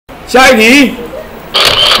下一题，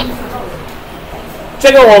这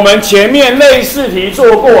个我们前面类似题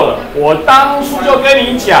做过了。我当初就跟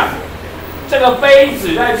你讲，这个杯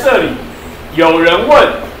子在这里，有人问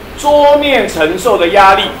桌面承受的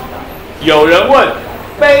压力，有人问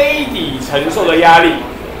杯底承受的压力。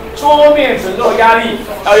桌面承受的压力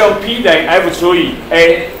要用 P 等于 F 除以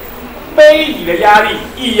A， 杯底的压力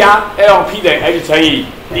E 压要用 P 等于 H 乘以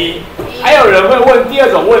D。还有人会问第二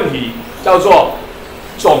种问题，叫做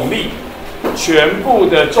总力，全部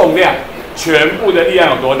的重量，全部的力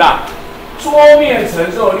量有多大？桌面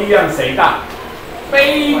承受的力量谁大？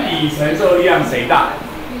杯底承受的力量谁大？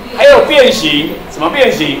还有变形，什么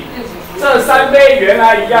变形？这3杯原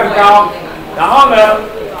来一样高，然后呢，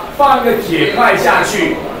放一个铁块下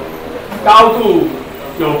去，高度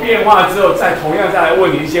有变化之后，同样再来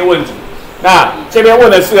问你一些问题。那这边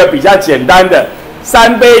问的是个比较简单的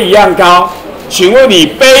，3杯一样高，请问你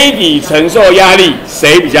杯底承受压力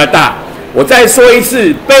谁比较大？我再说一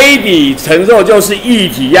次，杯底承受就是液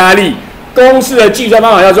体压力，公式的计算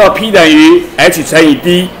方法叫做 P 等于 H 乘以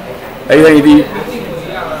D，H 乘以 D。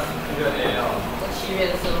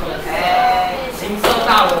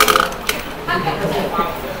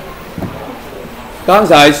刚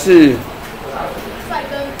才是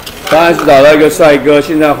找到一个帅哥，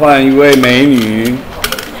现在换一位美女。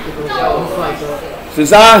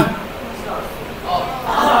13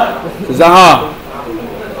号，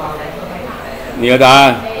你的答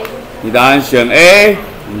案，你答案选 A，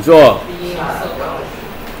 你做。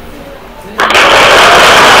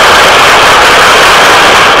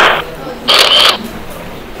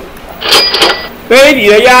杯底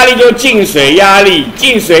的压力就是进水压力，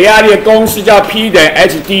进水压力的公式叫 P 等于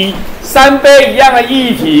HD。3杯一样的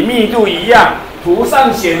液体，密度一样，图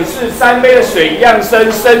上显示3杯的水一样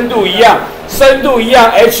深，深度一样，深度一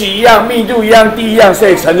样 ，H 一样，密度一样 ，D 一样，所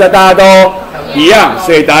以乘着大家都一样，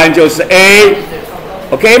所以答案就是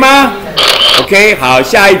A，OK 吗 ？OK， 好，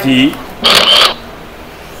下一题。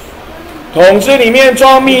桶子里面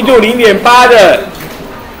装密度0.8的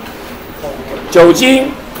酒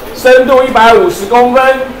精。深度150公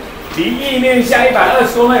分，离液面下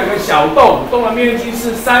120公分有个小洞，洞的面积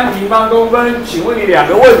是3平方公分。请问你2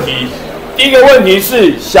个问题，第一个问题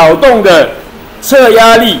是小洞的测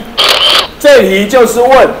压力，这题就是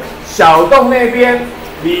问小洞那边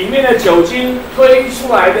里面的酒精推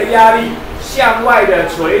出来的压力，向外的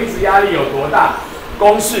垂直压力有多大？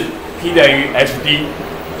公式 P 等于 HD。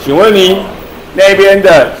请问你那边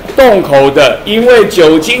的洞口的因为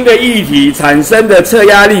酒精的液体产生的测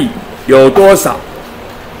压力有多少？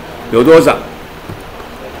有多少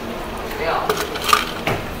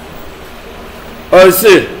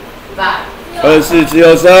？24，自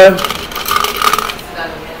由生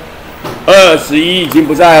，21已经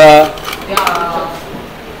不在了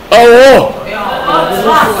，25，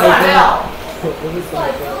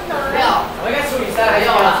我应该除以3，还要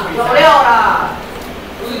啦，96啦。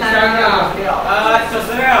96，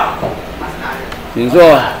请坐。错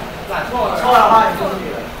的话你就是女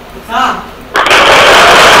人。啊！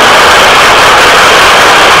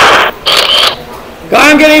刚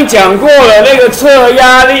刚跟你讲过了，那个测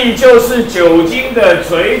压力就是酒精的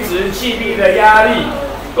垂直气力的压力，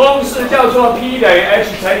公式叫做 P 等于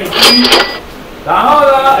H 乘以 D。然后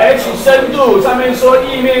呢 ，H 深度上面说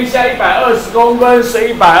液面下120公分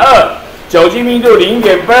是120。酒精密度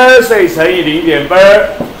0.8，所以乘以0.8，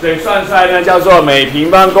所以算出来呢叫做每平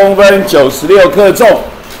方公分96克重。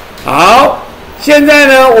好，现在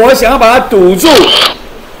呢，我想要把它堵住，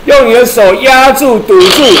用你的手压住堵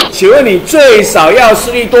住。请问你最少要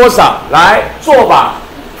施力多少？来，做法，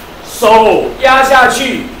手压下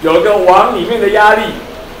去，有一个往里面的压力，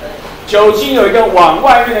酒精有一个往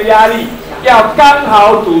外面的压力，要刚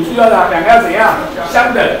好堵住，要两个要怎样？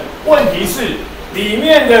相等。问题是。里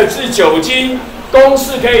面的是酒精，公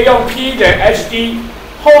式可以用 P 等于 HD，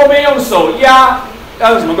 后面用手压，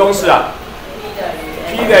要用什么公式啊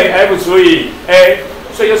 ？P 等于 F 除以 A，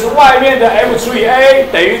 所以就是外面的 F 除以 A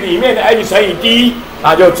等于里面的 H 乘以 D，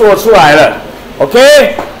 那就做出来了。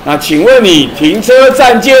OK， 那请问你停车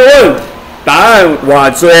站借问，答案我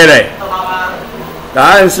追嘞？答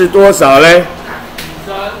案是多少嘞？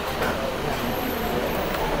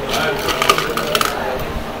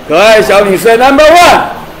可爱小女生 ，Number One，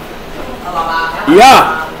 1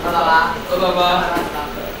号，288，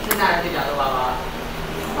现在人就讲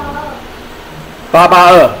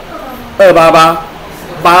288，288，288，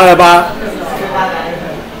 828，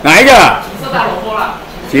哪一个？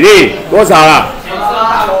起立多少了？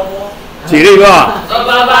起立多少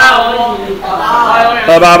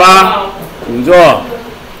？288，请坐。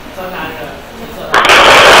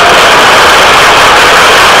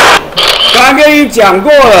刚常跟你讲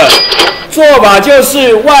过了，做法就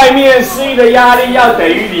是外面施力的压力要等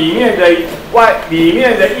于里面的液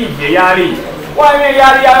体的压力，外面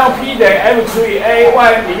压力要用 P 等于 F 除以 A，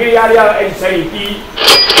 里面压力要用 H 乘以 D。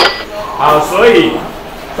好，所以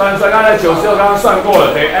算，刚才90我刚刚算过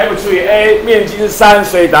了，等于 F 除以 A， 面积是3，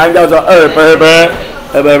所以答案叫做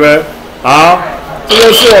2。好，这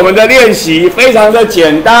就是我们的练习，非常的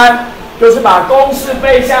简单，就是把公式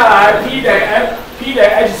背下来 ，P 等于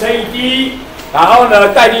H 乘以 D， 然后呢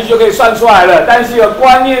代进去就可以算出来了。但是有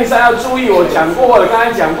观念上要注意，我讲过了，刚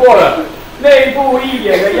才讲过了，内部一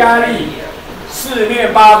点的压力，四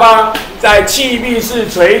面八方，在气壁是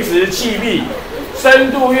垂直气壁，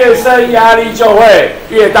深度越深，压力就会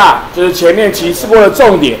越大，就是前面提示过的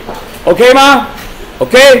重点 ，OK 吗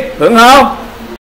 ？OK， 很好。